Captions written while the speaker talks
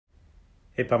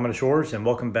Hey, I'm Shores, and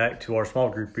welcome back to our small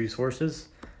group resources.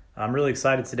 I'm really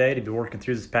excited today to be working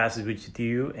through this passage with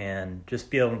you and just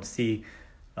be able to see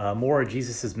more of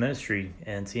Jesus' ministry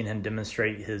and seeing him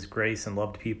demonstrate his grace and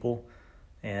love to people.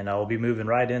 And I will be moving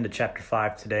right into chapter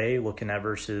 5 today, looking at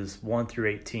verses 1 through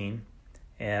 18.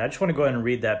 And I just want to go ahead and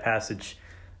read that passage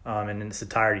in its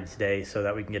entirety today so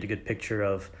that we can get a good picture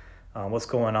of what's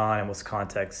going on and what the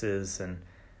context is and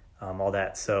all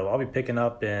that. So I'll be picking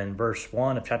up in verse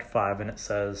 1 of chapter 5, and it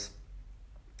says,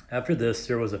 "After this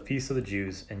there was a feast of the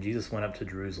Jews, and Jesus went up to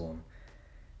Jerusalem.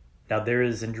 Now there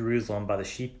is in Jerusalem by the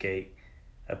sheep gate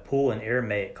a pool in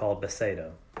Aramaic called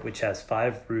Bethsaida, which has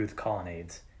 5 roofed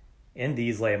colonnades. In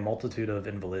these lay a multitude of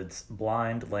invalids,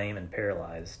 blind, lame, and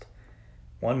paralyzed.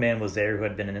 One man was there who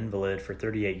had been an invalid for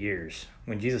 38 years.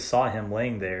 When Jesus saw him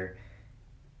laying there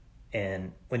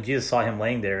and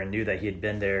knew that he had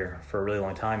been there for a really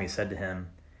long time, he said to him,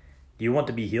 'Do you want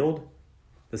to be healed?'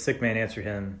 The sick man answered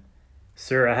him,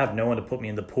 'Sir, I have no one to put me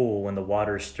in the pool when the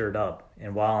water is stirred up,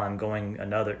 and while I'm going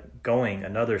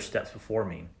another steps before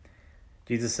me.'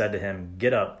 Jesus said to him,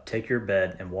 'Get up, take your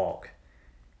bed, and walk.'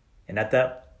 And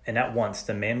at once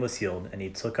the man was healed, and he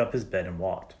took up his bed and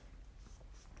walked.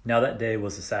 Now that day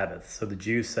was the Sabbath, so the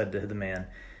Jews said to the man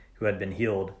who had been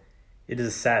healed, 'It is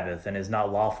a Sabbath, and it is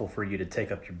not lawful for you to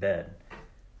take up your bed.'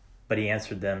 But he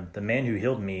answered them, 'The man who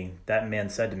healed me, that man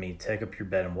said to me, Take up your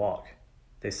bed and walk.'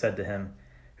 They said to him,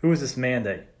 'Who is this man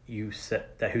who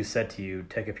said to you,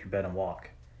 Take up your bed and walk?'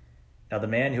 Now the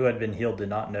man who had been healed did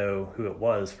not know who it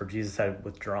was, for Jesus had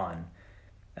withdrawn,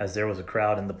 as there was a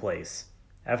crowd in the place.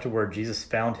 Afterward Jesus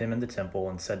found him in the temple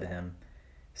and said to him,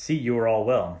 'See, you are all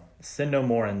well. Sin no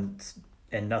more, and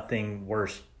nothing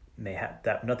worse may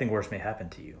happen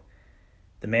to you.'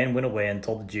 The man went away and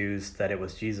told the Jews that it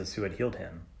was Jesus who had healed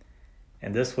him.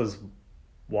 And this was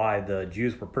why the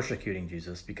Jews were persecuting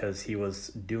Jesus, because he was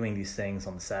doing these things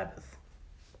on the Sabbath.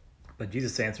 But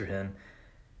Jesus answered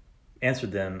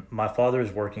them, 'My Father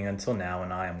is working until now,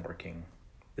 and I am working.'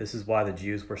 This is why the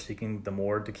Jews were seeking the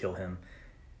more to kill him,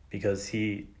 because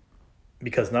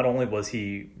not only was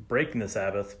he breaking the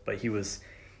Sabbath, but he was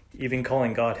even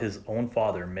calling God his own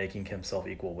Father, making himself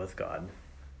equal with God."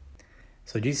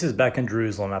 So Jesus is back in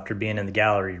Jerusalem after being in the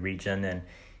Galilee region, and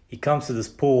he comes to this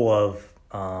pool of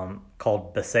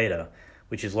called Bethsaida,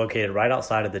 which is located right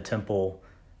outside of the temple,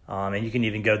 and you can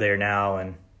even go there now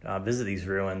and visit these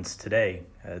ruins today.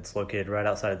 It's located right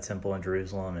outside the temple in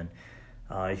Jerusalem, and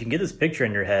if you can get this picture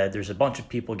in your head, there's a bunch of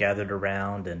people gathered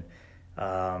around, and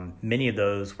many of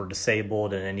those were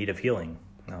disabled and in need of healing.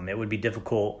 It would be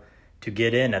difficult to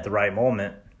get in at the right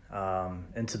moment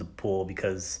into the pool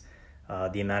because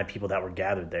the amount of people that were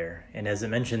gathered there. And as it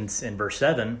mentions in verse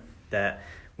 7, that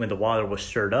when the water was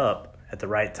stirred up at the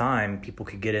right time, people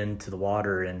could get into the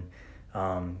water and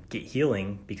get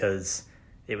healing, because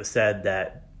it was said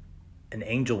that an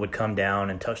angel would come down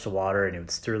and touch the water, and it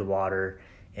would stir the water,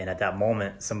 and at that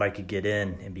moment somebody could get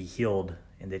in and be healed,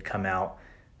 and they'd come out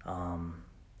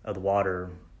of the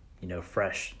water,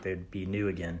 fresh. They'd be new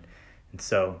again. And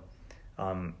so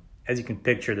as you can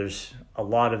picture, there's a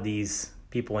lot of these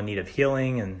people in need of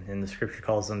healing, and the scripture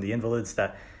calls them the invalids,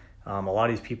 that a lot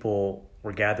of these people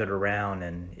were gathered around,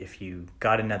 and if you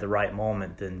got in at the right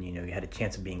moment, then you had a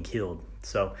chance of being healed.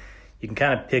 So you can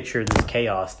kind of picture this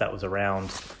chaos that was around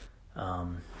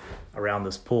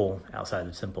this pool outside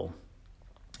the temple.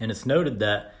 And it's noted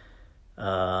that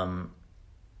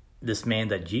this man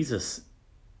that Jesus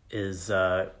is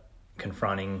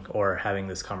confronting or having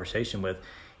this conversation with,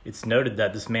 it's noted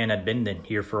that this man had been in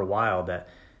here for a while, that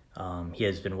he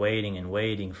has been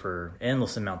waiting for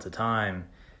endless amounts of time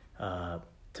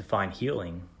to find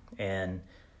healing. And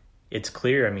it's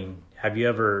clear, have you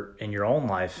ever in your own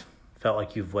life felt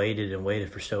like you've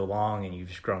waited for so long, and you've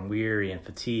just grown weary and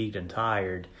fatigued and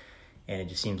tired, and it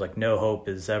just seems like no hope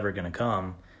is ever going to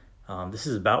come? This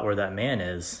is about where that man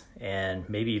is, and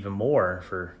maybe even more.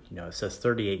 For it says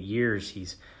 38 years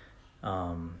he's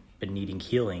been needing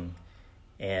healing,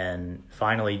 and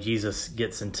finally Jesus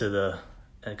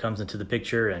comes into the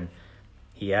picture, and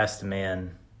he asks the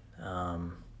man,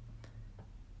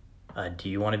 "Do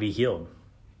you want to be healed?"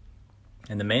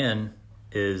 And the man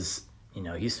is,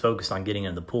 he's focused on getting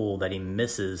in the pool that he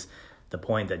misses the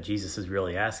point that Jesus is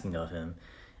really asking of him.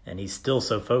 And he's still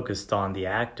so focused on the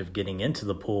act of getting into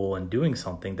the pool and doing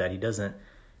something that he doesn't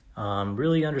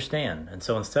really understand. And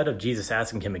so instead of Jesus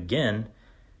asking him again,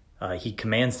 he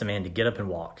commands the man to get up and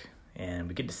walk. And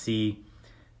we get to see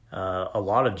a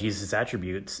lot of Jesus'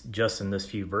 attributes just in these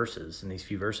few verses,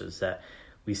 that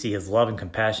we see his love and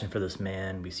compassion for this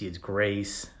man. We see his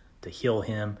grace to heal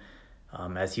him,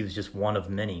 as he was just one of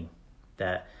many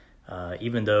that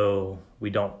even though we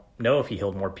don't know if he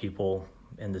healed more people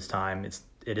in this time,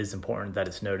 it is important that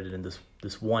it's noted in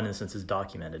this one instance is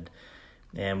documented.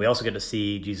 And we also get to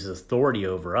see Jesus' authority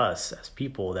over us as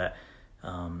people, that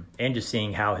and just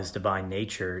seeing how his divine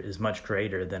nature is much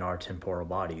greater than our temporal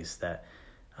bodies, that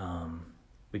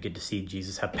we get to see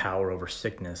Jesus have power over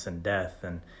sickness and death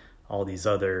and all these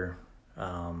other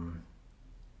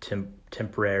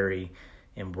temporary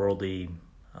and worldly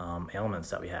ailments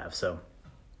that we have. So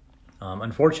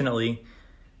unfortunately,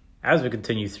 as we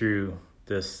continue through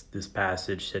this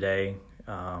passage today,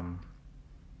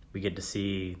 we get to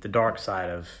see the dark side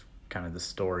of kind of the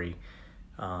story,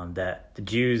 that the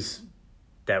Jews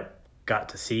that got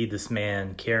to see this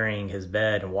man carrying his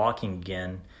bed and walking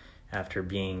again after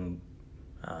being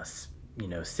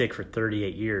sick for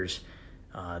 38 years,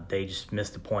 they just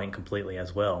missed the point completely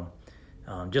as well.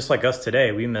 Just like us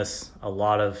today, we miss a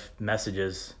lot of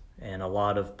messages and a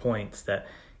lot of points that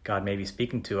God may be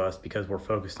speaking to us because we're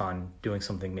focused on doing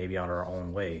something maybe on our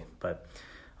own way. But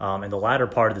in the latter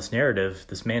part of this narrative,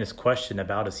 this man is questioned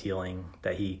about his healing,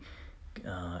 that he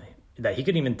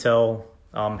couldn't even tell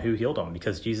who healed him,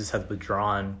 because Jesus had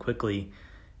withdrawn quickly,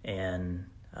 and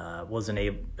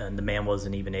the man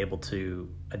wasn't even able to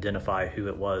identify who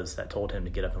it was that told him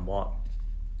to get up and walk.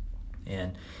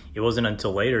 And it wasn't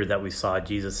until later that we saw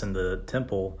Jesus in the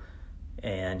temple,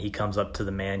 and he comes up to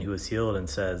the man who was healed and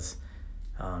says,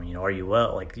 are you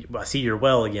well? Like, I see you're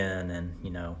well again.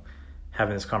 And,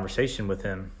 having this conversation with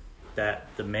him, that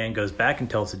the man goes back and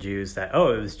tells the Jews that, it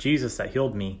was Jesus that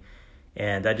healed me.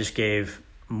 And that just gave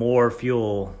more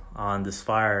fuel on this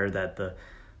fire that the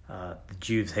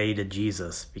Jews hated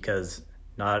Jesus, because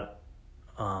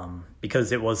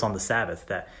it was on the Sabbath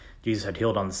that Jesus had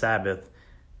healed on the Sabbath.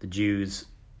 The Jews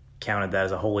counted that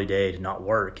as a holy day to not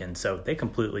work. And so they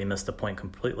completely missed the point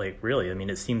completely, really. I mean,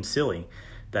 it seems silly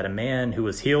that a man who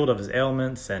was healed of his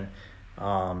ailments and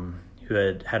who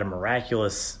had a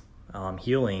miraculous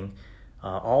healing,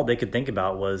 all they could think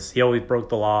about was he always broke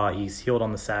the law, he's healed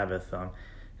on the Sabbath.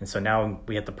 And so now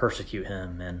we have to persecute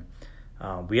him.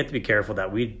 And we have to be careful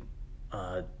that we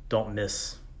don't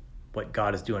miss what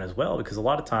God is doing as well, because a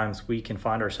lot of times we can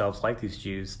find ourselves like these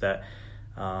Jews, that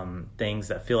things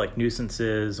that feel like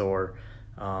nuisances, or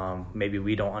maybe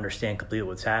we don't understand completely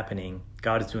what's happening,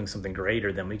 God is doing something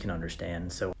greater than we can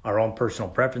understand. So our own personal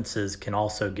preferences can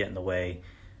also get in the way,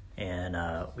 and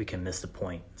we can miss the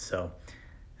point. So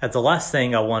that's the last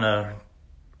thing I want to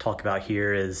talk about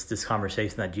here, is this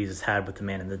conversation that Jesus had with the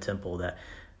man in the temple, that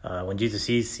when Jesus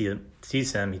sees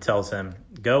him, he tells him,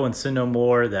 "Go and sin no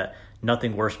more, that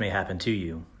nothing worse may happen to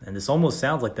you." And this almost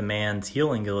sounds like the man's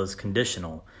healing was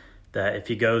conditional, that if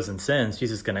he goes and sins,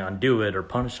 Jesus is going to undo it or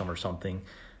punish him or something.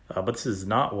 But this is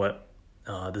not what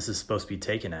this is supposed to be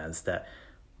taken as. That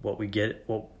what we get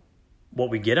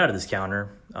out of this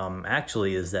counter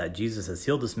actually is that Jesus has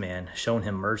healed this man, shown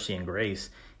him mercy and grace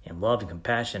and love and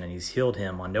compassion, and he's healed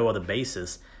him on no other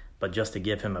basis but just to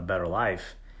give him a better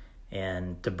life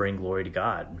and to bring glory to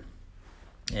God.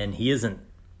 And he isn't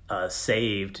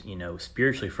saved,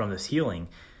 spiritually from this healing,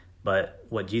 but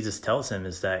what Jesus tells him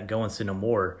is that go and sin no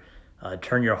more,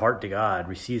 turn your heart to God,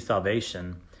 receive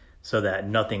salvation, so that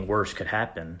nothing worse could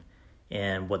happen.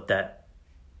 And what that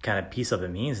kind of piece of it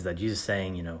means is that Jesus is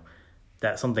saying,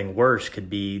 that something worse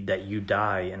could be that you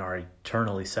die and are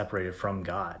eternally separated from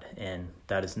God, and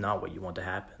that is not what you want to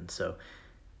happen. So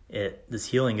this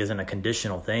healing isn't a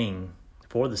conditional thing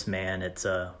for this man. It's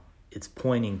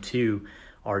pointing to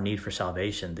our need for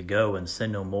salvation, to go and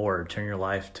sin no more, turn your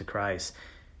life to Christ,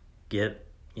 get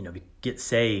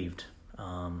saved,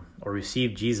 or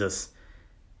receive Jesus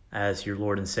as your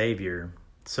Lord and Savior,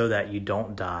 so that you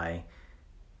don't die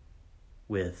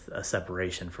with a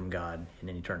separation from God in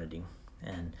eternity.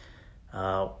 And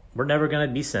we're never going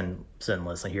to be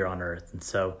sinless here on earth. And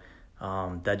so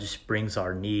that just brings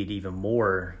our need even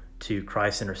more to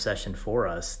Christ's intercession for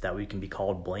us, that we can be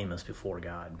called blameless before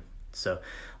God. So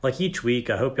like each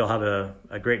week, I hope you'll have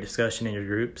a great discussion in your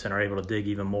groups and are able to dig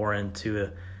even more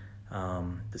into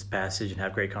this passage and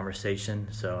have great conversation.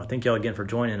 So I thank y'all again for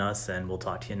joining us, and we'll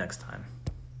talk to you next time.